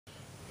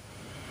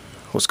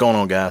What's going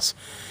on, guys?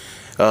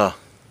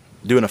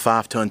 Doing a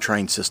 5-ton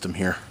Trane system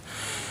here,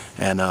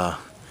 and kind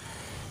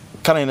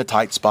of in a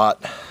tight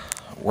spot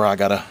where I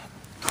gotta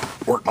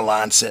work my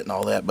line set and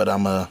all that, but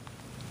I'm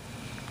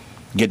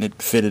getting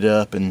it fitted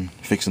up and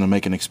fixing to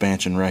make an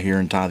expansion right here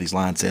and tie these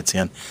line sets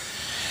in.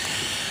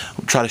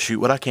 I'll try to shoot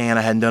what I can.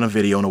 I hadn't done a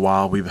video in a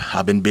while.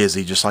 I've been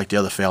busy just like the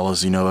other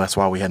fellas, you know. That's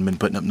why we hadn't been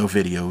putting up no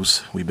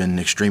videos. We've been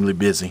extremely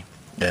busy,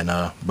 and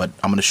but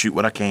I'm gonna shoot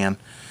what I can.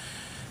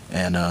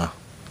 And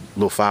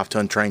little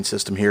 5-ton Trane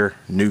system here,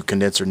 new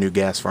condenser, new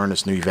gas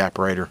furnace, new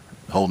evaporator,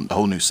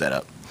 whole new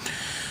setup.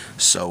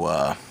 So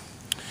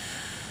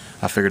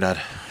I figured I'd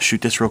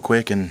shoot this real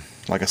quick, and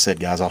like I said,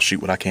 guys, I'll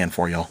shoot what I can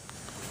for y'all.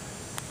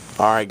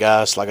 Alright,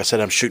 guys, like I said,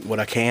 I'm shooting what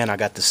I can. I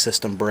got the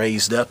system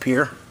brazed up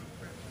here.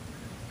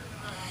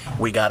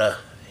 We got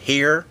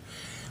here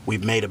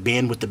we've made a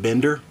bend with the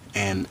bender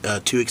and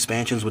 2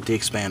 expansions with the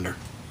expander.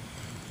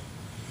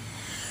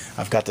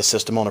 I've got the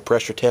system on a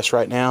pressure test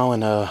right now,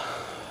 and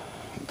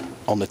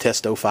on the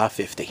Testo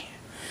 550.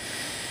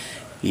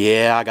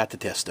 Yeah, I got the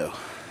Testo,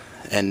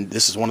 and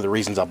this is one of the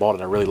reasons I bought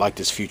it. I really like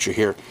this feature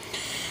here.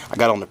 I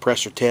got on the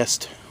pressure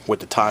test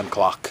with the time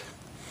clock,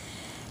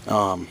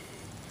 so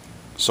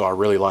I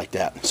really like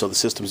that. So the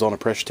system's on a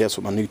pressure test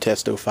with my new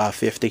Testo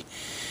 550.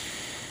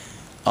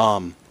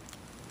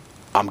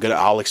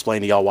 I'll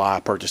explain to y'all why I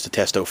purchased the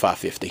Testo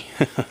 550.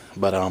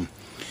 But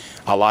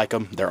I like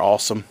them. They're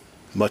awesome.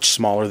 Much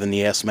smaller than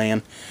the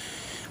S-Man.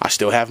 I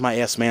still have my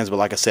S-Mans, but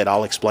like I said,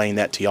 I'll explain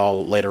that to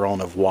y'all later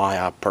on of why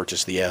I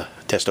purchased the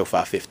Testo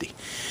 550.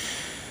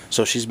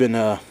 So she's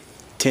been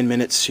 10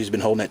 minutes. She's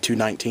been holding at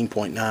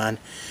 219.9.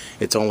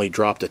 It's only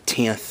dropped a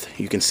tenth,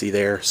 you can see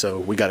there. So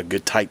we got a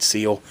good tight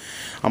seal.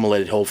 I'm gonna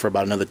let it hold for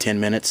about another 10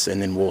 minutes,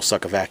 and then we'll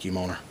suck a vacuum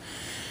on her.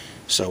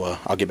 So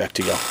I'll get back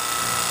to y'all.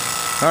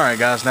 Alright,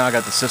 guys, now I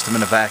got the system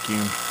in a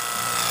vacuum,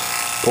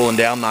 pulling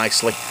down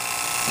nicely.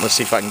 Let's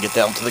see if I can get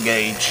down to the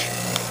gauge.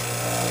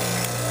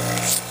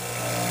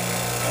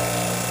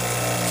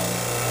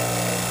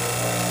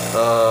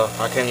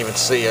 I can't even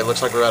see. It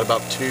looks like we're at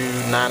about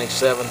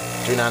 297,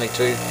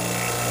 292.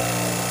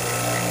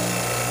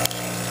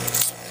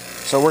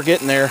 So we're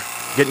getting there,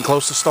 getting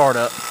close to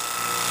startup.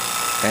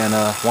 And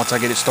once I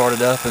get it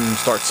started up and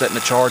start setting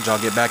the charge, I'll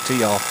get back to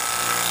y'all.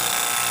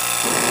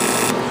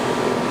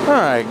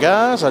 Alright,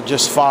 guys, I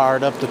just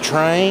fired up the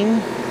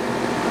Trane.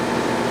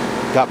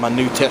 Got my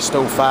new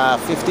Testo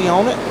 550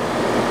 on it.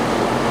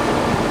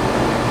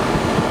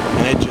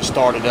 And it just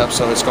started up,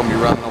 so it's going to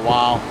be running a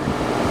while.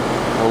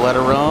 We'll let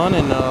her run,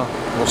 and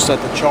we'll set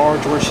the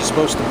charge where she's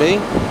supposed to be,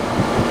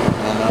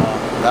 and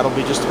that'll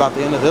be just about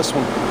the end of this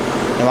one.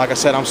 And like I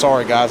said, I'm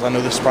sorry, guys. I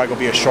know this is probably going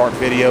to be a short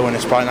video, and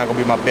it's probably not going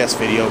to be my best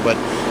video, but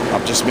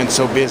I've just been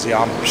so busy.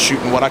 I'm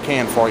shooting what I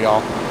can for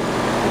y'all.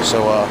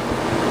 So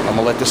I'm going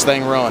to let this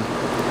thing run.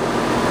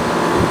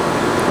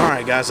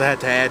 Alright, guys, I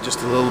had to add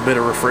just a little bit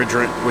of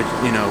refrigerant,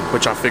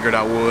 which I figured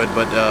I would,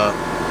 but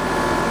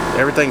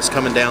everything's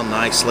coming down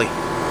nicely.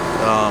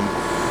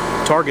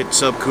 Target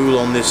subcool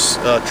on this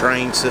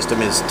Trane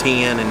system is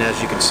 10, and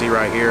as you can see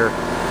right here,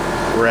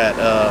 we're at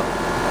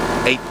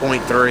 8.3,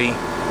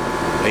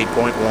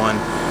 8.1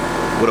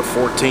 with a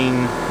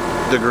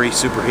 14-degree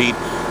superheat.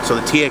 So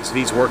the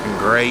TXV is working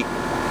great.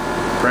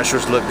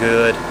 Pressures look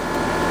good.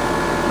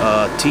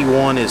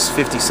 T1 is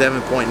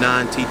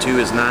 57.9, T2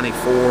 is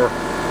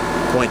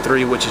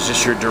 94.3, which is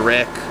just your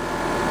direct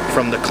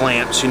from the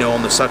clamps,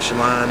 on the suction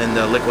line and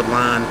the liquid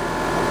line.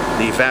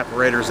 The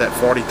evaporator is at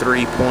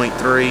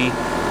 43.3.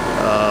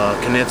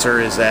 Condenser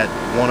is at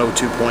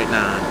 102.9.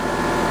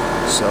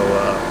 So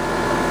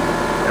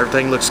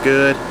everything looks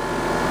good.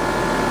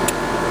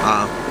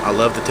 I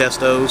love the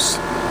Testos,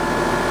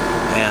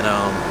 and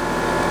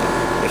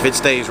if it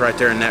stays right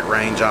there in that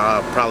range,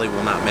 I probably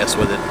will not mess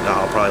with it.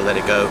 I'll probably let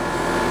it go,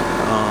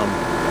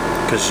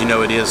 because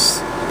it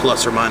is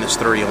plus or minus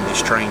 3 on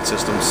these Trane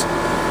systems.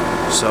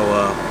 So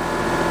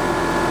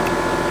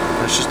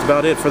that's just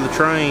about it for the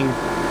Trane.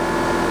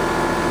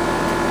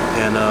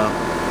 And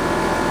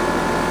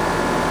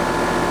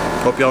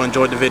hope y'all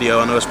enjoyed the video.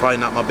 I know it's probably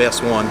not my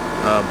best one,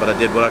 but I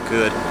did what I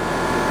could.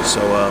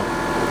 So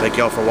thank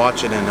y'all for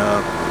watching. And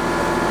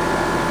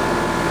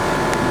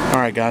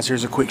alright, guys,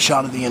 here's a quick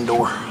shot of the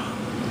indoor.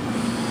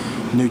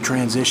 New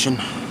transition,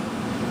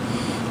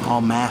 all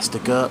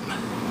mastic up.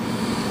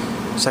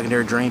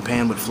 Secondary drain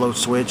pan with float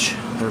switch.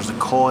 There's the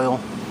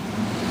coil.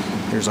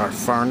 Here's our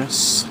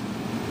furnace.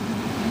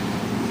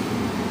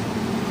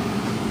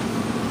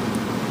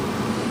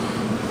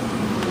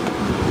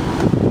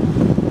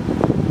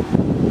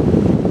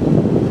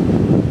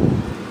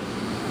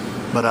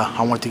 But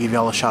I wanted to give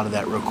y'all a shot of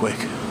that real quick.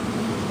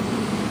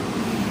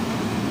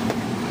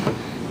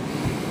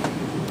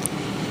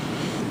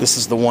 This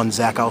is the one,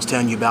 Zach, I was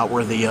telling you about,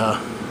 where the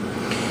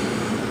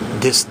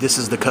this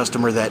is the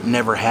customer that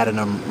never had an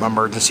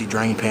emergency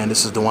drain pan.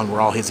 This is the one where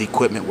all his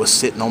equipment was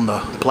sitting on the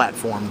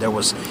platform.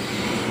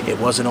 It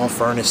wasn't on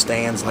furnace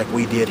stands like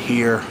we did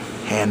here,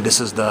 and this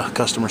is the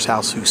customer's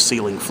house whose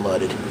ceiling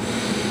flooded.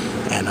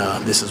 And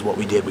this is what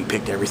we did. We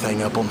picked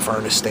everything up on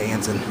furnace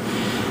stands, and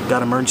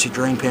got emergency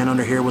drain pan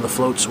under here with a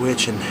float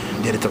switch and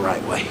did it the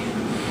right way.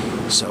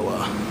 So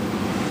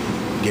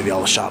give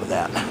y'all a shot of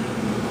that.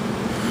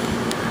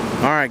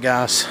 Alright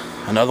guys,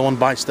 another one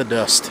bites the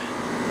dust.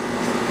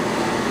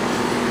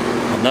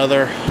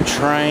 Another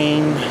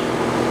Trane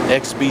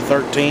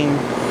XB13.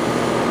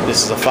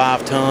 This is a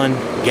 5-ton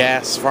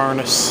gas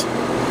furnace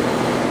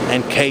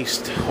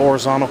encased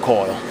horizontal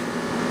coil.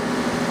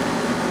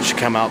 Should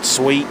come out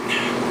sweet.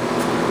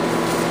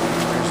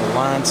 There's a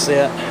line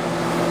set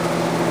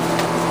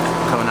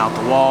coming out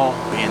the wall,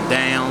 being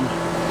down,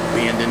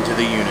 being into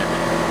the unit.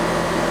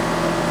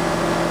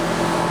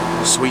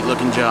 A sweet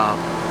looking job.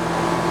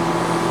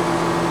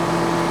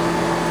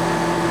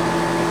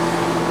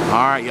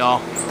 Alright y'all,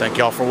 thank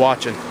y'all for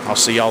watching. I'll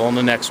see y'all on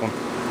the next one.